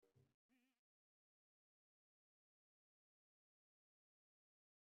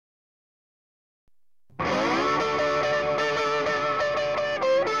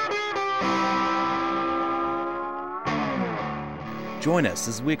Join us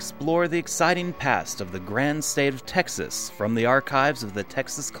as we explore the exciting past of the grand state of Texas from the archives of the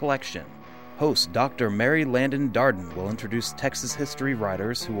Texas Collection. Host Dr. Mary Landon Darden will introduce Texas history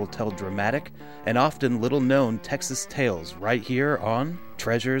writers who will tell dramatic and often little-known Texas tales right here on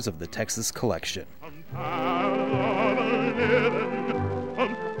Treasures of the Texas Collection.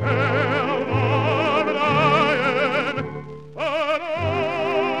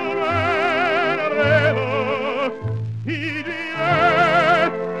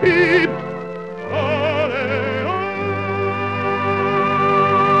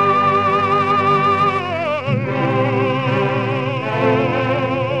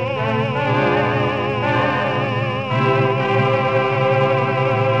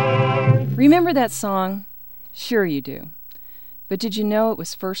 Remember that song? Sure you do. But did you know it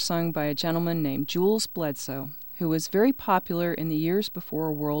was first sung by a gentleman named Jules Bledsoe, who was very popular in the years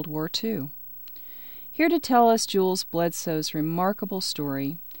before World War II? Here to tell us Jules Bledsoe's remarkable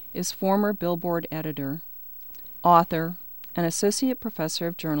story is former Billboard editor, author, an associate professor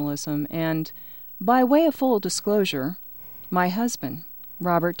of journalism, and, by way of full disclosure, my husband,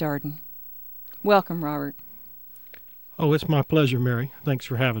 Robert Darden. Welcome, Robert. Oh, it's my pleasure, Mary. Thanks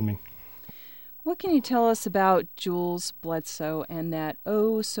for having me. What can you tell us about Jules Bledsoe and that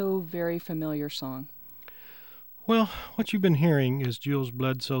oh-so-very familiar song? Well, what you've been hearing is Jules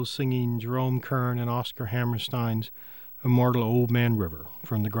Bledsoe singing Jerome Kern and Oscar Hammerstein's immortal Old Man River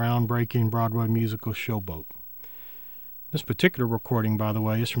from the groundbreaking Broadway musical Showboat. This particular recording, by the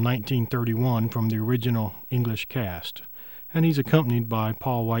way, is from 1931 from the original English cast, and he's accompanied by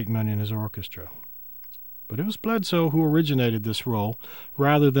Paul Whiteman and his orchestra. But it was Bledsoe who originated this role,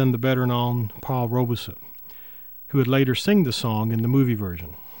 rather than the better-known Paul Robeson, who would later sing the song in the movie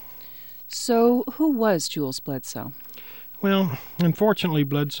version. So, who was Jules Bledsoe? Well, unfortunately,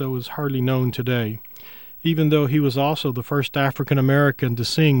 Bledsoe is hardly known today, even though he was also the first African-American to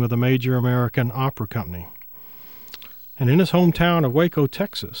sing with a major American opera company. And in his hometown of Waco,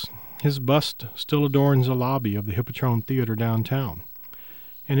 Texas, his bust still adorns the lobby of the Hippodrome Theater downtown.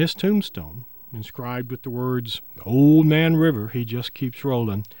 And his tombstone, inscribed with the words, "Old Man River, he just keeps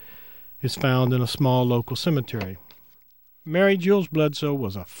rolling," is found in a small local cemetery. Mary, Jules Bledsoe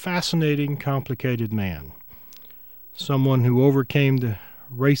was a fascinating, complicated man. Someone who overcame the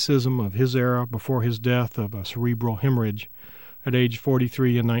racism of his era before his death of a cerebral hemorrhage at age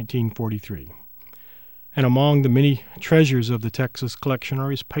 43 in 1943. And among the many treasures of the Texas Collection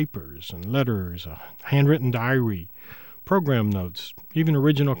are his papers and letters, a handwritten diary, program notes, even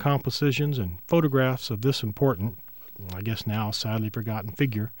original compositions and photographs of this important, I guess now sadly forgotten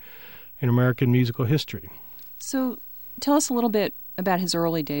figure in American musical history. So, tell us a little bit about his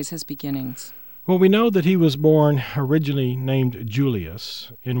early days, his beginnings. Well, we know that he was born, originally named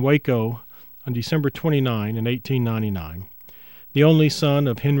Julius, in Waco on December 29 in 1899, the only son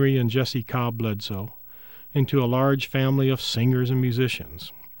of Henry and Jessie Cobb Bledsoe, into a large family of singers and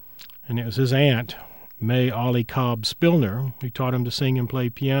musicians. And it was his aunt, May Ollie Cobb Spillner, who taught him to sing and play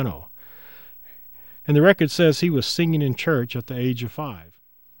piano. And the record says he was singing in church at the age of 5.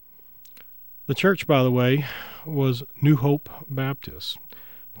 The church, by the way, was New Hope Baptist,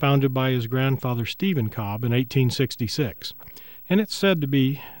 founded by his grandfather Stephen Cobb in 1866, and it's said to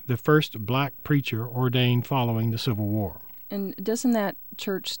be the first black preacher ordained following the Civil War. And doesn't that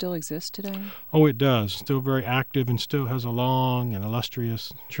church still exist today? Oh, it does. Still very active and still has a long and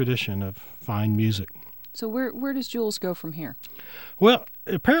illustrious tradition of fine music. So where does Jules go from here? Well,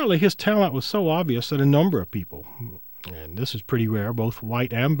 apparently his talent was so obvious that a number of people, and this is pretty rare, both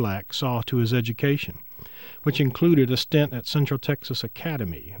white and black, saw to his education, which included a stint at Central Texas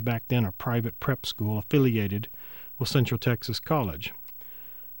Academy, back then a private prep school affiliated with Central Texas College.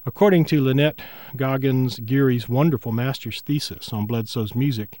 According to Lynette Goggins Geary's wonderful master's thesis on Bledsoe's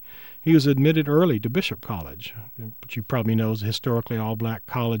music, he was admitted early to Bishop College, which you probably know is a historically all-black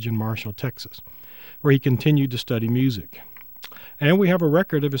college in Marshall, Texas, where he continued to study music. And we have a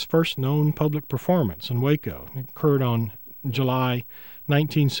record of his first known public performance in Waco. It occurred on July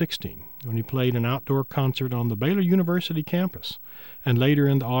 1916, when he played an outdoor concert on the Baylor University campus, and later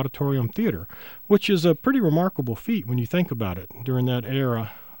in the Auditorium Theater, which is a pretty remarkable feat when you think about it during that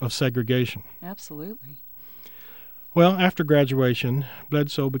era of segregation. Absolutely. Well, after graduation,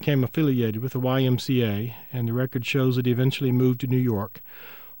 Bledsoe became affiliated with the YMCA, and the record shows that he eventually moved to New York,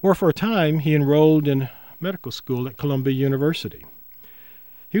 where for a time he enrolled in medical school at Columbia University.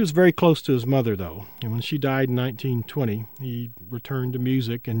 He was very close to his mother, though, and when she died in 1920, he returned to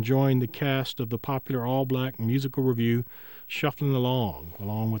music and joined the cast of the popular all-black musical revue Shufflin'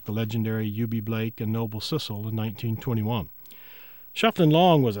 along with the legendary U.B. Blake and Noble Sissel in 1921. Shufflin'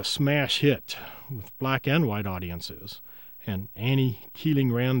 Along was a smash hit with black and white audiences, And Annie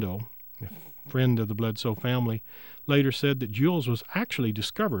Keeling Randall, a friend of the Bledsoe family, later said that Jules was actually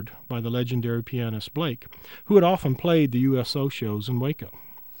discovered by the legendary pianist Blake, who had often played the USO shows in Waco.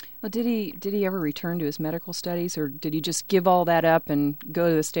 Well, did he ever return to his medical studies, or did he just give all that up and go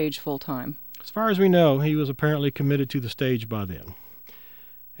to the stage full time? As far as we know, he was apparently committed to the stage by then.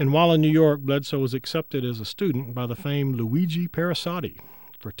 And while in New York, Bledsoe was accepted as a student by the famed Luigi Perissotti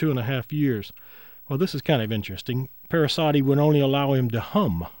for 2.5 years. Well, this is kind of interesting. Perissotti would only allow him to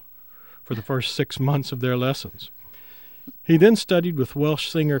hum for the first 6 months of their lessons. He then studied with Welsh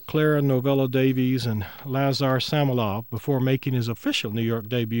singer Clara Novello Davies and Lazar Samolov before making his official New York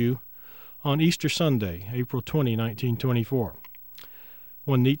debut on Easter Sunday, April 20, 1924.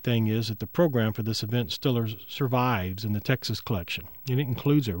 One neat thing is that the program for this event still survives in the Texas collection, and it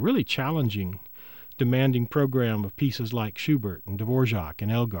includes a really challenging, demanding program of pieces like Schubert and Dvorak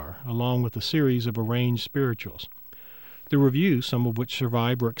and Elgar, along with a series of arranged spirituals. The reviews, some of which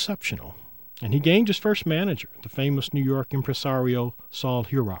survive, were exceptional, and he gained his first manager, the famous New York impresario Saul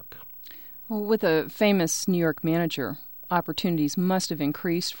Hurok. Well, with a famous New York manager, opportunities must have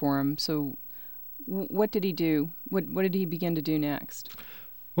increased for him. So what did he do? What did he begin to do next?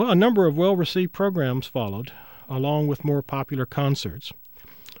 Well, a number of well-received programs followed, along with more popular concerts.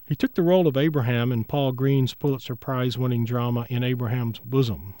 He took the role of Abraham in Paul Green's Pulitzer Prize-winning drama In Abraham's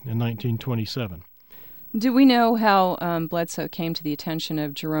Bosom in 1927. Do we know how Bledsoe came to the attention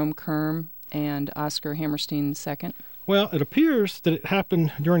of Jerome Kern and Oscar Hammerstein II? Well, it appears that it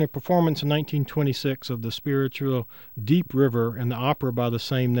happened during a performance in 1926 of the spiritual Deep River in the opera by the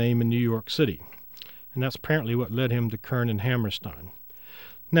same name in New York City. And that's apparently what led him to Kern and Hammerstein.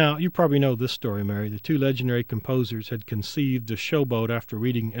 Now, you probably know this story, Mary. The two legendary composers had conceived the Showboat after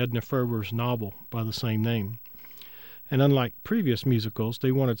reading Edna Ferber's novel by the same name. And unlike previous musicals,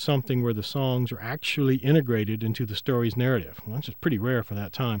 they wanted something where the songs are actually integrated into the story's narrative, which is pretty rare for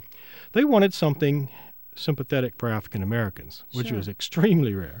that time. They wanted something sympathetic for African Americans, which was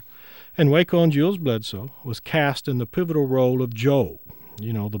extremely rare. And Waco and Jules Bledsoe was cast in the pivotal role of Joe,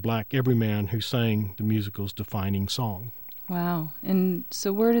 the black everyman who sang the musical's defining song. Wow. And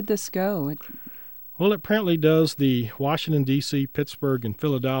so where did this go? Well, it apparently does the Washington, D.C., Pittsburgh, and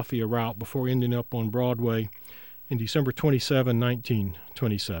Philadelphia route before ending up on Broadway in December 27,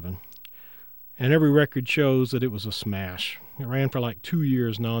 1927. And every record shows that it was a smash. It ran for like 2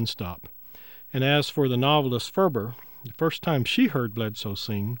 years nonstop. And as for the novelist Ferber, the first time she heard Bledsoe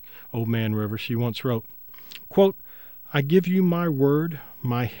sing Old Man River, she once wrote, quote, "I give you my word,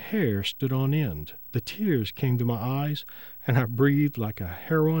 my hair stood on end. The tears came to my eyes, and I breathed like a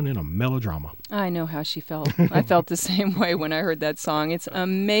heroine in a melodrama." I know how she felt. I felt the same way when I heard that song. It's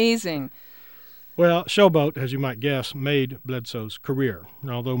amazing. Well, Showboat, as you might guess, made Bledsoe's career,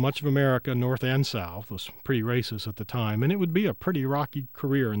 although much of America, North and South, was pretty racist at the time, and it would be a pretty rocky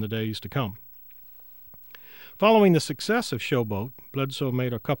career in the days to come. Following the success of Showboat, Bledsoe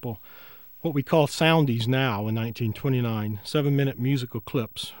made a couple what we call soundies now in 1929, 7-minute musical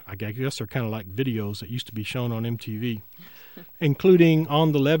clips. I guess they're kind of like videos that used to be shown on MTV, including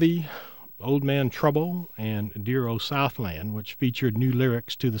On the Levee, Old Man Trouble, and Dear O Southland, which featured new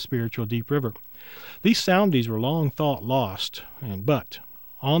lyrics to the spiritual Deep River. These soundies were long thought lost, but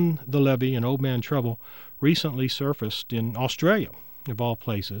On the Levee and Old Man Trouble recently surfaced in Australia, of all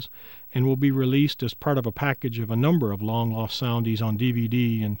places, and will be released as part of a package of a number of long-lost soundies on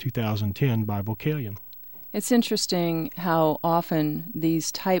DVD in 2010 by Vocalion. It's interesting how often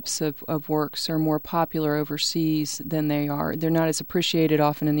these types of works are more popular overseas than they are. They're not as appreciated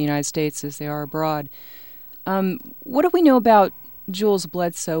often in the United States as they are abroad. What do we know about Jules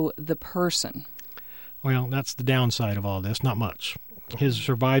Bledsoe, the person? Well, that's the downside of all this, not much. His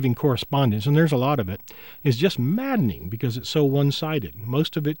surviving correspondence, and there's a lot of it, is just maddening because it's so one-sided.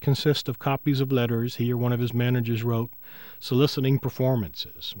 Most of it consists of copies of letters he or one of his managers wrote soliciting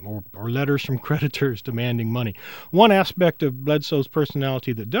performances, or letters from creditors demanding money. One aspect of Bledsoe's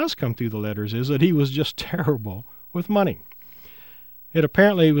personality that does come through the letters is that he was just terrible with money. It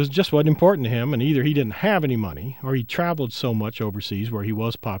apparently wasn't important to him, and either he didn't have any money, or he traveled so much overseas where he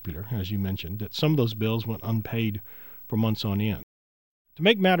was popular, as you mentioned, that some of those bills went unpaid for months on end. To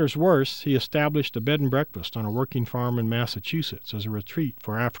make matters worse, he established a bed and breakfast on a working farm in Massachusetts as a retreat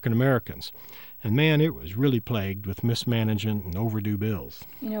for African Americans. And man, it was really plagued with mismanagement and overdue bills.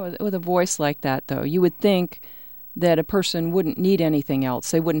 With a voice like that, though, you would think that a person wouldn't need anything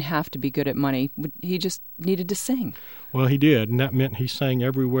else. They wouldn't have to be good at money. He just needed to sing. Well, he did, and that meant he sang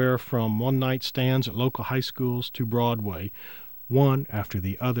everywhere from one-night stands at local high schools to Broadway, one after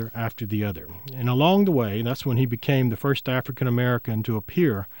the other after the other. And along the way, that's when he became the first African-American to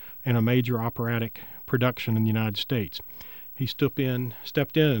appear in a major operatic production in the United States. he stepped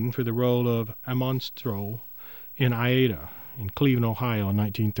in for the role of Amonstro in Aida in Cleveland, Ohio in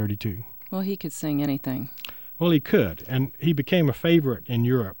 1932. Well, he could sing anything. Well, he could, and he became a favorite in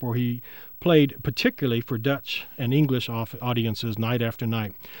Europe, where he played particularly for Dutch and English audiences night after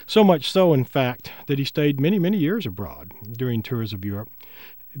night. So much so, in fact, that he stayed many, many years abroad during tours of Europe.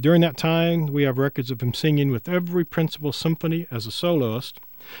 During that time, we have records of him singing with every principal symphony as a soloist.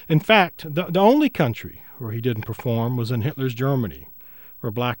 In fact, the only country where he didn't perform was in Hitler's Germany,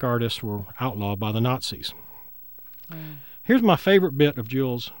 where black artists were outlawed by the Nazis. Here's my favorite bit of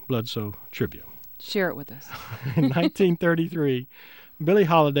Jules Bledsoe trivia. Share it with us. In 1933, Billie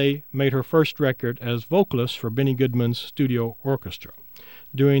Holiday made her first record as vocalist for Benny Goodman's studio orchestra,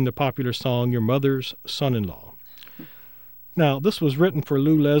 doing the popular song Your Mother's Son-in-Law. Now, this was written for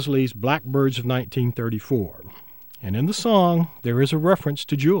Lou Leslie's Blackbirds of 1934, and in the song there is a reference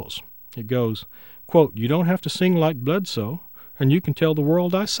to Jules. It goes, quote, "You don't have to sing like Bledsoe, and you can tell the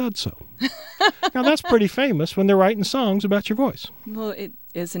world I said so." Now, that's pretty famous when they're writing songs about your voice. Well, it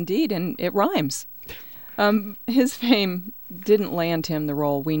is indeed, and it rhymes. His fame didn't land him the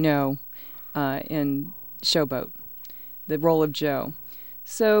role we know in Showboat, the role of Joe.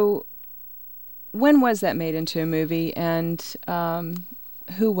 So when was that made into a movie, and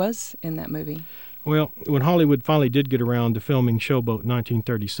who was in that movie? Well, when Hollywood finally did get around to filming Showboat in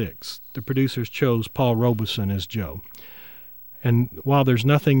 1936, the producers chose Paul Robeson as Joe. And while there's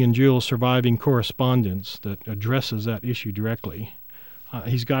nothing in Jules' surviving correspondence that addresses that issue directly,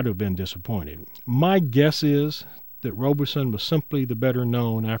 he's got to have been disappointed. My guess is that Robeson was simply the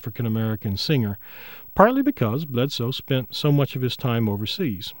better-known African-American singer, partly because Bledsoe spent so much of his time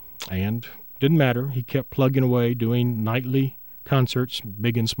overseas. And didn't matter, he kept plugging away, doing nightly concerts,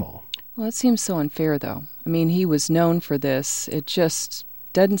 big and small. Well, it seems so unfair, though. I mean, he was known for this. It just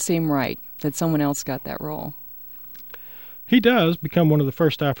doesn't seem right that someone else got that role. He does become one of the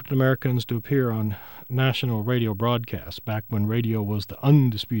first African Americans to appear on national radio broadcasts back when radio was the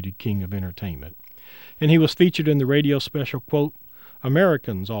undisputed king of entertainment. And he was featured in the radio special, quote,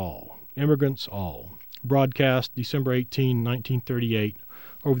 "Americans All, Immigrants All," broadcast December 18, 1938,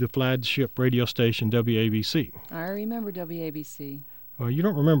 over the flagship radio station WABC. I remember WABC. Well, you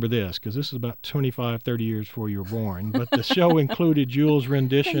don't remember this because this is about 25, 30 years before you were born, but the show included Jules'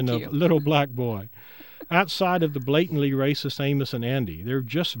 rendition of Little Black Boy. Outside of the blatantly racist Amos and Andy, there were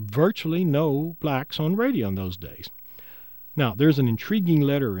just virtually no blacks on radio in those days. Now, there's an intriguing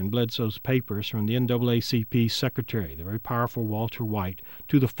letter in Bledsoe's papers from the NAACP secretary, the very powerful Walter White,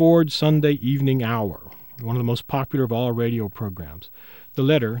 to the Ford Sunday Evening Hour, one of the most popular of all radio programs. The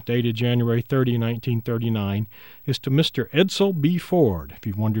letter, dated January 30, 1939, is to Mr. Edsel B. Ford, if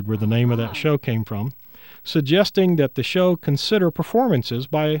you've wondered where the name of that show came from, suggesting that the show consider performances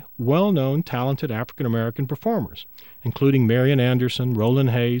by well-known, talented African-American performers, including Marian Anderson, Roland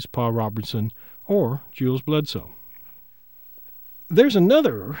Hayes, Paul Robertson, or Jules Bledsoe. There's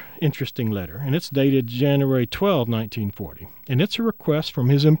another interesting letter, and it's dated January 12, 1940, and it's a request from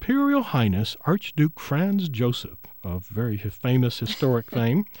His Imperial Highness Archduke Franz Joseph, of very famous historic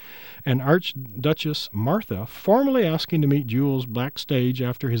fame, and Archduchess Martha, formally asking to meet Jules backstage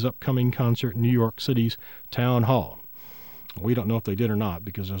after his upcoming concert in New York City's Town Hall. We don't know if they did or not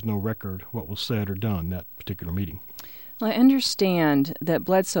because there's no record what was said or done that particular meeting. Well, I understand that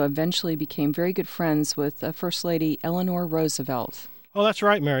Bledsoe eventually became very good friends with First Lady Eleanor Roosevelt. Oh, that's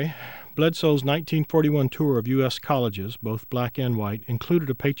right, Mary. Bledsoe's 1941 tour of U.S. colleges, both black and white, included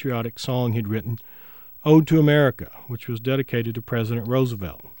a patriotic song he'd written, Ode to America, which was dedicated to President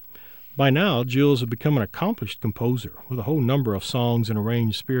Roosevelt. By now, Jules had become an accomplished composer, with a whole number of songs and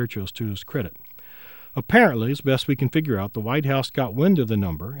arranged spirituals to his credit. Apparently, as best we can figure out, the White House got wind of the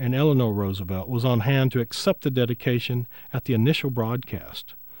number, and Eleanor Roosevelt was on hand to accept the dedication at the initial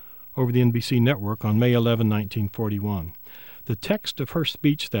broadcast over the NBC network on May 11, 1941. The text of her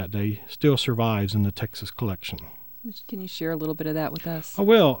speech that day still survives in the Texas collection. Can you share a little bit of that with us? Oh,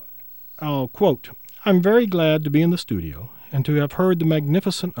 well, I'll quote, "I'm very glad to be in the studio and to have heard the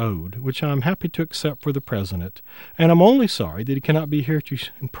magnificent ode, which I am happy to accept for the President, and I'm only sorry that he cannot be here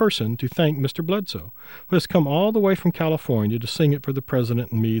in person to thank Mr. Bledsoe, who has come all the way from California to sing it for the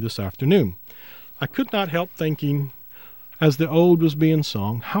President and me this afternoon. I could not help thinking, as the ode was being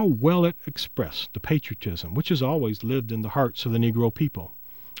sung, how well it expressed the patriotism which has always lived in the hearts of the Negro people.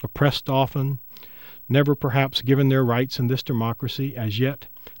 Oppressed often, never perhaps given their rights in this democracy, as yet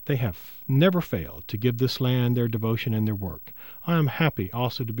they have never failed to give this land their devotion and their work. I am happy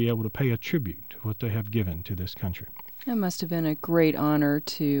also to be able to pay a tribute to what they have given to this country." It must have been a great honor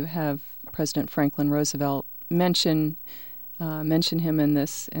to have President Franklin Roosevelt mention mention him in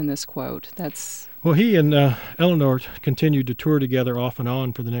this quote. That's Well, he and Eleanor continued to tour together off and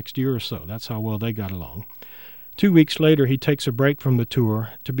on for the next year or so. That's how well they got along. 2 weeks later, he takes a break from the tour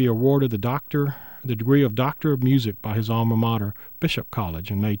to be awarded the degree of Doctor of Music by his alma mater, Bishop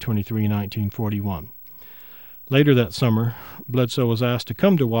College, on May 23, 1941. Later that summer, Bledsoe was asked to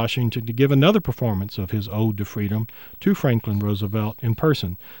come to Washington to give another performance of his Ode to Freedom to Franklin Roosevelt in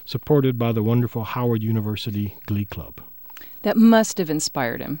person, supported by the wonderful Howard University Glee Club. that must have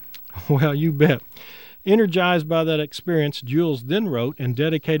inspired him. Well, you bet. Energized by that experience, Jules then wrote and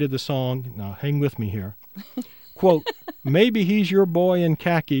dedicated the song, now hang with me here, quote, "Maybe he's your boy in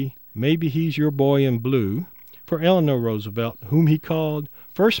khaki, maybe he's your boy in blue," for Eleanor Roosevelt, whom he called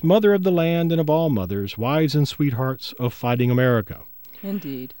first mother of the land and of all mothers, wives and sweethearts of fighting America.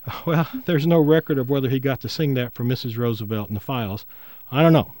 Indeed. Well, there's no record of whether he got to sing that for Mrs. Roosevelt in the files. I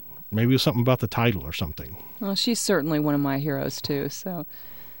don't know. Maybe it was something about the title or something. Well, she's certainly one of my heroes, too. So,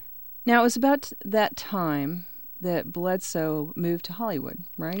 now, it was about that time that Bledsoe moved to Hollywood,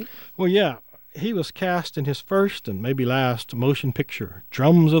 right? Well, yeah. He was cast in his first and maybe last motion picture,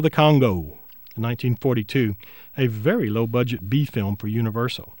 Drums of the Congo, in 1942, a very low-budget B film for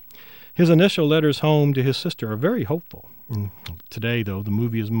Universal. His initial letters home to his sister are very hopeful. Today, though, the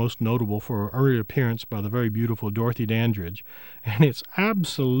movie is most notable for an early appearance by the very beautiful Dorothy Dandridge, and its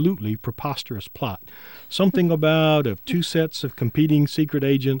absolutely preposterous plot. Something about of two sets of competing secret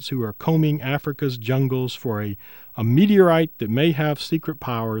agents who are combing Africa's jungles for a meteorite that may have secret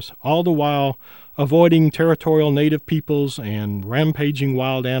powers, all the while avoiding territorial native peoples and rampaging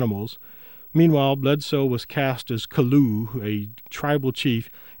wild animals. Meanwhile, Bledsoe was cast as Kalu, a tribal chief,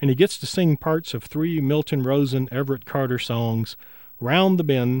 and he gets to sing parts of 3 Milton Rosen Everett Carter songs, Round the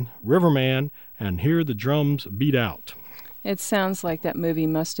Bend, Riverman, and Hear the Drums Beat Out. It sounds like that movie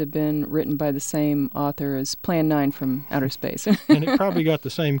must have been written by the same author as Plan 9 from Outer Space. And it probably got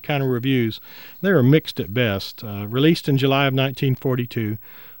the same kind of reviews. They were mixed at best. Released in July of 1942,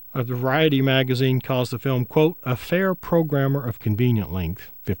 the Variety magazine calls the film, quote, a fair programmer of convenient length,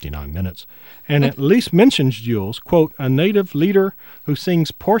 59 minutes, and at least mentions Jules, quote, a native leader who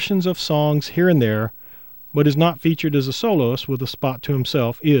sings portions of songs here and there, but is not featured as a soloist with a spot to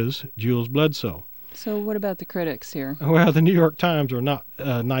himself, is Jules Bledsoe. So what about the critics here? Well, the New York Times are not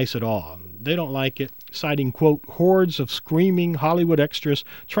nice at all. They don't like it, citing, quote, hordes of screaming Hollywood extras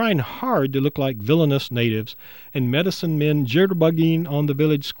trying hard to look like villainous natives and medicine men jitterbugging on the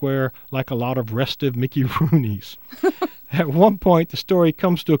village square like a lot of restive Mickey Roonies. At one point, the story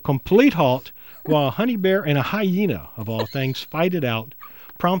comes to a complete halt while a honey bear and a hyena, of all things, fight it out,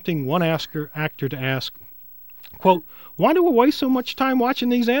 prompting one actor to ask, quote, why do we waste so much time watching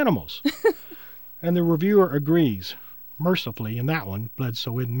these animals? And the reviewer agrees. Mercifully, in that one,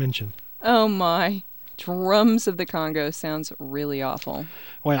 Bledsoe isn't mentioned. Oh, my. Drums of the Congo sounds really awful.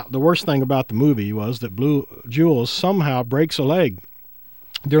 Well, the worst thing about the movie was that Jules somehow breaks a leg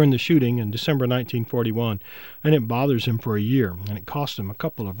during the shooting in December 1941, and it bothers him for a year, and it cost him a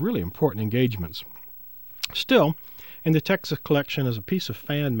couple of really important engagements. Still, in the Texas collection is a piece of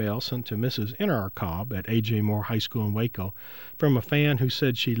fan mail sent to Mrs. N.R. Cobb at A.J. Moore High School in Waco from a fan who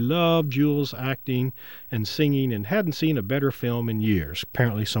said she loved Jules' acting and singing and hadn't seen a better film in years.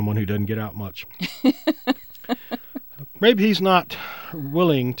 Apparently someone who doesn't get out much. Maybe he's not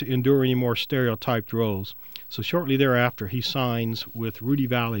willing to endure any more stereotyped roles. So shortly thereafter, he signs with Rudy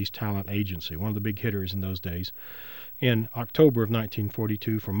Valley's talent agency, one of the big hitters in those days, in October of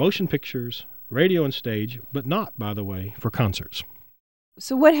 1942 for motion pictures, radio and stage, but not, by the way, for concerts.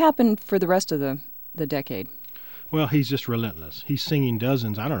 So what happened for the rest of the decade? Well, he's just relentless. He's singing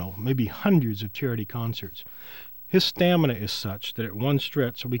dozens, I don't know, maybe hundreds of charity concerts. His stamina is such that at one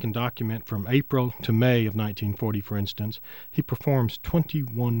stretch we can document from April to May of 1940, for instance, he performs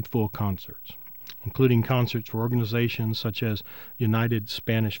 21 full concerts, including concerts for organizations such as United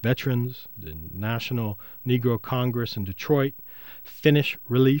Spanish Veterans, the National Negro Congress in Detroit, Finnish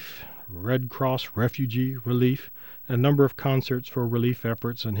Relief, Red Cross Refugee Relief, and a number of concerts for relief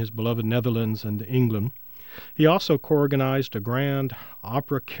efforts in his beloved Netherlands and England. He also co-organized a grand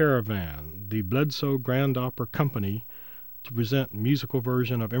opera caravan, the Bledsoe Grand Opera Company, to present a musical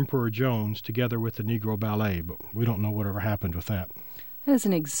version of Emperor Jones together with the Negro Ballet, but we don't know whatever happened with that. That is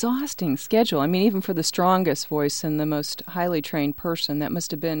an exhausting schedule. I mean, even for the strongest voice and the most highly trained person, that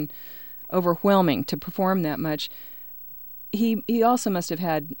must have been overwhelming to perform that much. He also must have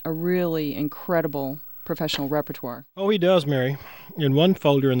had a really incredible professional repertoire. Oh, he does, Mary. In one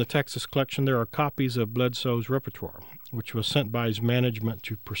folder in the Texas collection, there are copies of Bledsoe's repertoire, which was sent by his management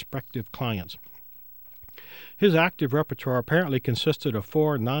to prospective clients. His active repertoire apparently consisted of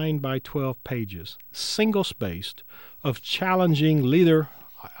 4 9-by-12 pages, single-spaced, of challenging lieder,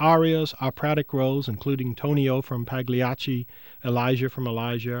 arias, operatic roles, including Tonio from Pagliacci, Elijah from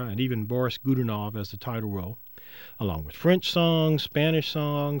Elijah, and even Boris Godunov as the title role, along with French songs, Spanish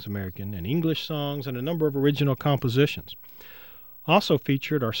songs, American and English songs, and a number of original compositions. Also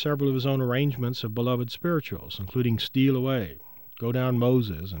featured are several of his own arrangements of beloved spirituals, including Steal Away, Go Down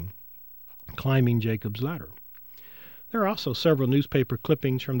Moses, and Climbing Jacob's Ladder. There are also several newspaper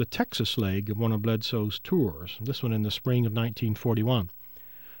clippings from the Texas leg of one of Bledsoe's tours, this one in the spring of 1941.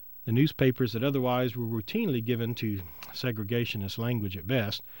 The newspapers that otherwise were routinely given to segregationist language at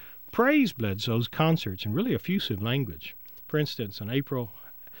best praised Bledsoe's concerts in really effusive language. For instance, on April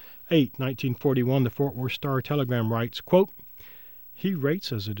 8, 1941, the Fort Worth Star-Telegram writes, quote, "He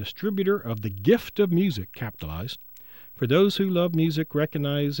rates as a distributor of the gift of music, capitalized. For those who love music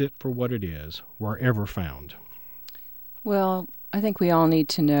recognize it for what it is, wherever found." Well, I think we all need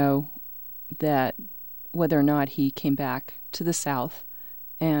to know that whether or not he came back to the South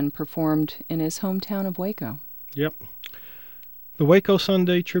and performed in his hometown of Waco. Yep. The Waco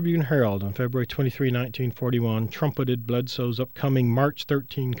Sunday Tribune Herald on February 23, 1941, trumpeted Bledsoe's upcoming March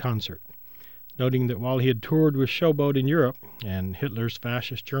 13 concert, noting that while he had toured with Showboat in Europe, and Hitler's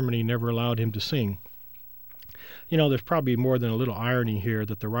fascist Germany never allowed him to sing, there's probably more than a little irony here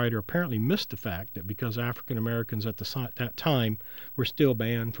that the writer apparently missed the fact that because African Americans at that time were still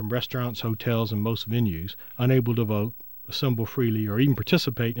banned from restaurants, hotels, and most venues, unable to vote, assemble freely, or even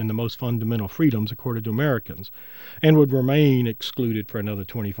participate in the most fundamental freedoms accorded to Americans, and would remain excluded for another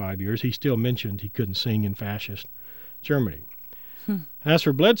 25 years, he still mentioned he couldn't sing in fascist Germany. As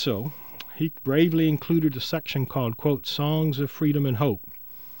for Bledsoe, he bravely included a section called, quote, "Songs of Freedom and Hope."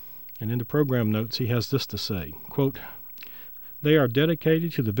 And in the program notes, he has this to say, quote, "They are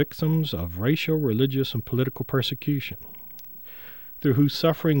dedicated to the victims of racial, religious, and political persecution, through whose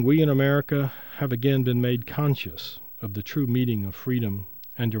suffering we in America have again been made conscious of the true meaning of freedom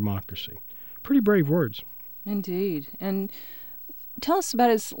and democracy." Pretty brave words. Indeed. And tell us about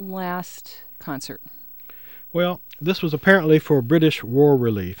his last concert. Well, this was apparently for British war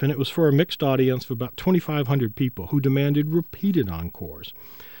relief, and it was for a mixed audience of about 2,500 people who demanded repeated encores.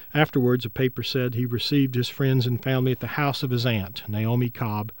 Afterwards, a paper said he received his friends and family at the house of his aunt, Naomi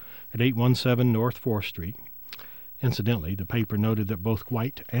Cobb, at 817 North 4th Street. Incidentally, the paper noted that both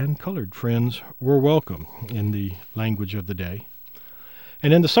white and colored friends were welcome in the language of the day.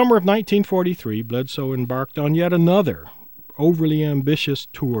 And in the summer of 1943, Bledsoe embarked on yet another overly ambitious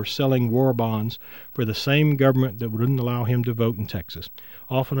tour selling war bonds for the same government that wouldn't allow him to vote in Texas,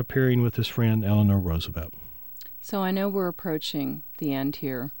 often appearing with his friend Eleanor Roosevelt. So I know we're approaching the end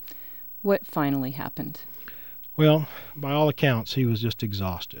here. What finally happened? Well, by all accounts, he was just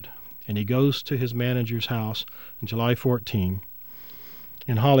exhausted. And he goes to his manager's house on July 14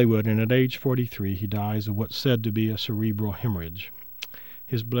 in Hollywood, and at age 43, he dies of what's said to be a cerebral hemorrhage.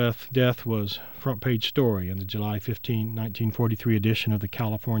 His death was front-page story in the July 15, 1943 edition of the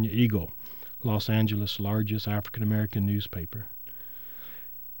California Eagle, Los Angeles' largest African-American newspaper.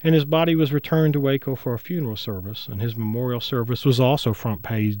 And his body was returned to Waco for a funeral service, and his memorial service was also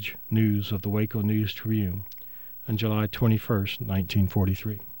front-page news of the Waco News-Tribune on July 21st,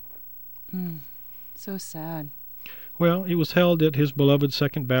 1943. So sad. Well, it was held at his beloved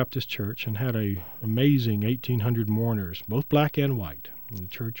Second Baptist Church and had an amazing 1,800 mourners, both black and white. And the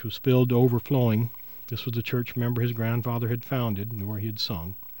church was filled to overflowing. This was the church, remember, his grandfather had founded and where he had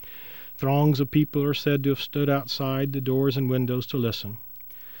sung. Throngs of people are said to have stood outside the doors and windows to listen,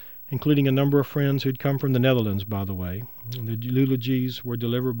 including a number of friends who'd come from the Netherlands, by the way. And the eulogies were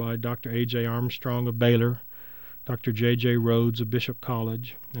delivered by Dr. A.J. Armstrong of Baylor, Dr. J.J. Rhodes of Bishop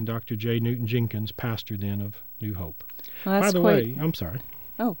College, and Dr. J. Newton Jenkins, pastor then of New Hope. Well, by the way, I'm sorry.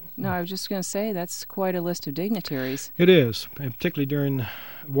 Oh, no, I was just going to say that's quite a list of dignitaries. It is, and particularly during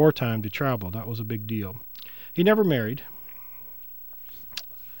wartime to travel. That was a big deal. He never married.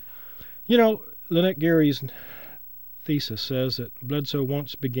 Lynette Gary's thesis says that Bledsoe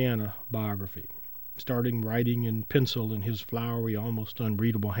once began a biography, starting writing in pencil in his flowery, almost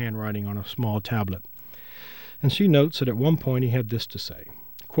unreadable handwriting on a small tablet. And she notes that at one point he had this to say,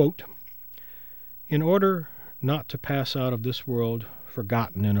 quote, "In order not to pass out of this world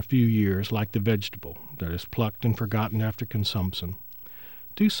forgotten in a few years like the vegetable that is plucked and forgotten after consumption,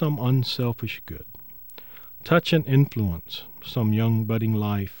 do some unselfish good. Touch and influence some young budding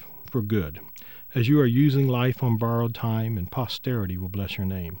life for good, as you are using life on borrowed time, and posterity will bless your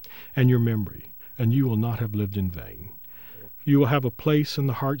name and your memory, and you will not have lived in vain. You will have a place in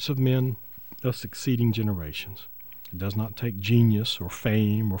the hearts of men of succeeding generations." It does not take genius or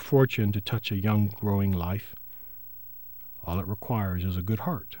fame or fortune to touch a young growing life. All it requires is a good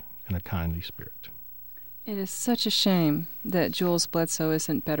heart and a kindly spirit. It is such a shame that Jules Bledsoe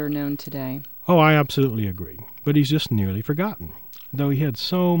isn't better known today. Oh, I absolutely agree. But he's just nearly forgotten. Though he had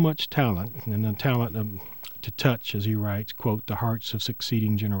so much talent, and the talent to touch, as he writes, quote, the hearts of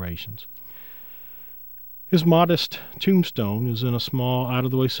succeeding generations. His modest tombstone is in a small,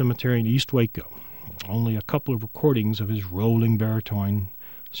 out-of-the-way cemetery in East Waco. Only a couple of recordings of his rolling baritone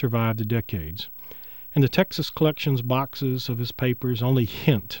survived the decades. And the Texas Collection's boxes of his papers only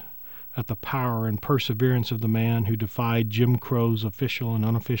hint at the power and perseverance of the man who defied Jim Crow's official and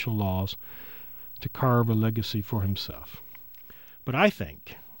unofficial laws to carve a legacy for himself. But I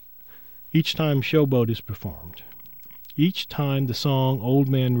think each time Showboat is performed, each time the song Old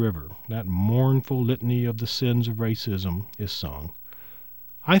Man River, that mournful litany of the sins of racism, is sung,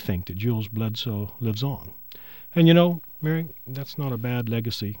 I think that Jules Bledsoe lives on. And you know, Mary, that's not a bad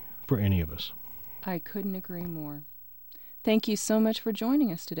legacy for any of us. I couldn't agree more. Thank you so much for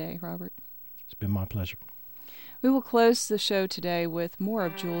joining us today, Robert. It's been my pleasure. We will close the show today with more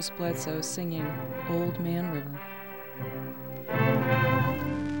of Jules Bledsoe singing Old Man River.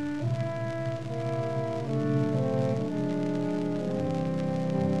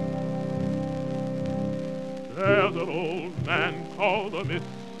 There's an old man called the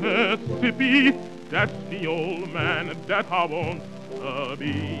Mississippi. That's the old man that I want to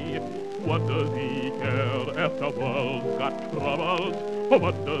be. What does he care if the world's got troubles? Or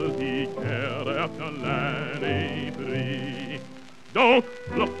what does he care if the land ain't free? Don't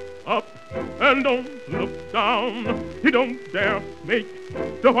look up and don't look down. You don't dare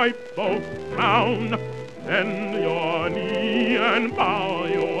make the white folks frown. Bend your knee and bow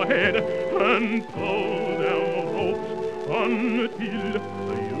your head and pull them ropes until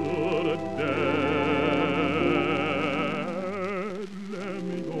you're dead. Let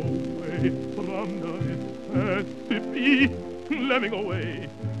me go away from the Mississippi. Let me go away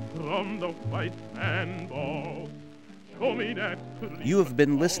from the white man ball. Show me that. You have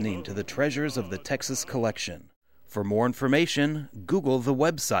been listening to the Treasures of the Texas Collection. For more information, Google the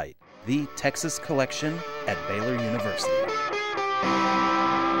website, The Texas Collection at Baylor University.